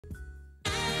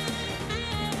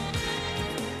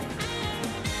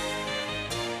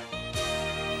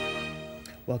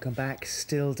Welcome back,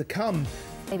 still to come.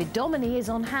 David Dominy is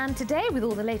on hand today with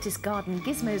all the latest garden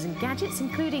gizmos and gadgets,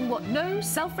 including what no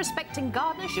self-respecting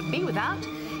gardener should be without.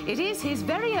 It is his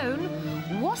very own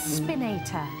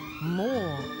Waspinator.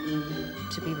 More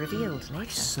to be revealed later. I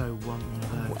so want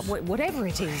one of those. Whatever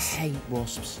it is. I hate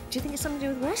wasps. Do you think it's something to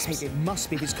do with wasps? It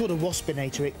must be. If it's called a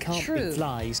Waspinator, it can't be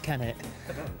flies, can it?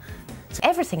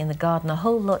 Everything in the garden a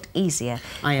whole lot easier.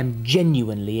 I am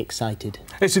genuinely excited.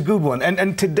 It's a good one,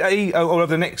 and today, or over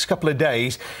the next couple of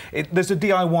days, there's a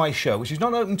DIY show, which is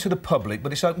not open to the public,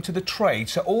 but it's open to the trade.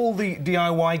 So all the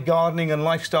DIY gardening and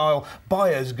lifestyle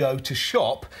buyers go to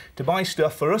shop to buy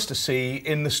stuff for us to see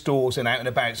in the stores and out and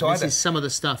about. So this is some of the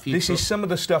stuff you This is some of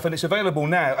the stuff, and it's available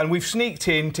now, and we've sneaked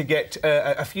in to get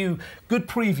a few good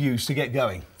previews to get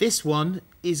going. This one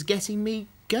is getting me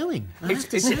going.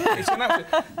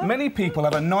 Many people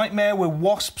have a nightmare with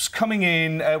wasps coming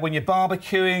in when you're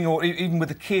barbecuing, or even with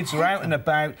the kids or out and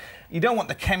about. You don't want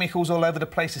the chemicals all over the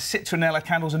place, the citronella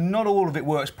candles, and not all of it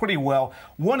works pretty well.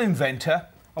 One inventor,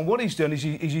 and what he's done is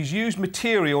he's used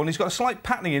material, and he's got a slight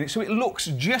patterning in it, so it looks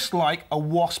just like a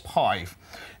wasp hive.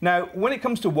 Now, when it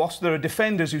comes to wasps, there are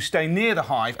defenders who stay near the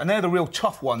hive, and they're the real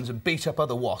tough ones and beat up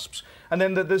other wasps. And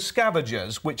then there's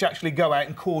scavengers, which actually go out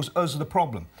and cause us the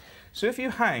problem. So if you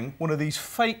hang one of these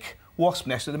fake wasp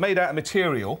nests that are made out of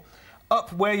material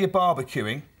up where you're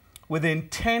barbecuing, within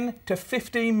 10 to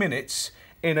 15 minutes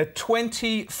in a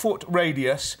 20-foot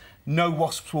radius, no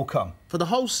wasps will come. For the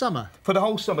whole summer? For the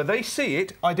whole summer. They see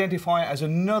it, identify it as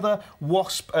another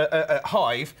wasp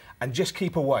hive, and just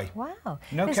keep away. Wow.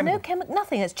 No There's chemical. no chemical,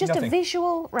 nothing. It's just a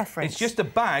visual reference. It's just a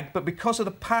bag, but because of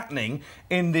the patterning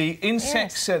in the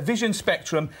insect's vision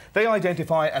spectrum, they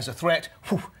identify it as a threat.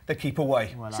 Whew, they keep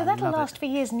away. Well, so that'll last for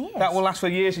years and years? That will last for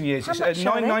years and years. How It's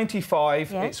much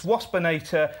 $9.95. Yes. It's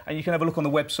Waspinator, and you can have a look on the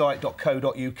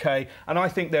website.co.uk. And I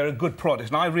think they're a good product,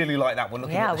 and I really like that one.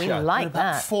 Looking at the show. We like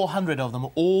that. About 400 of them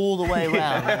all the way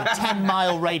around, a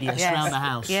 10-mile radius around the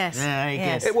house. Yes. Very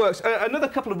good. It works. Another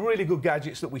couple of really good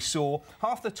gadgets that we saw.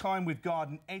 Half the time with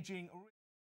garden edging.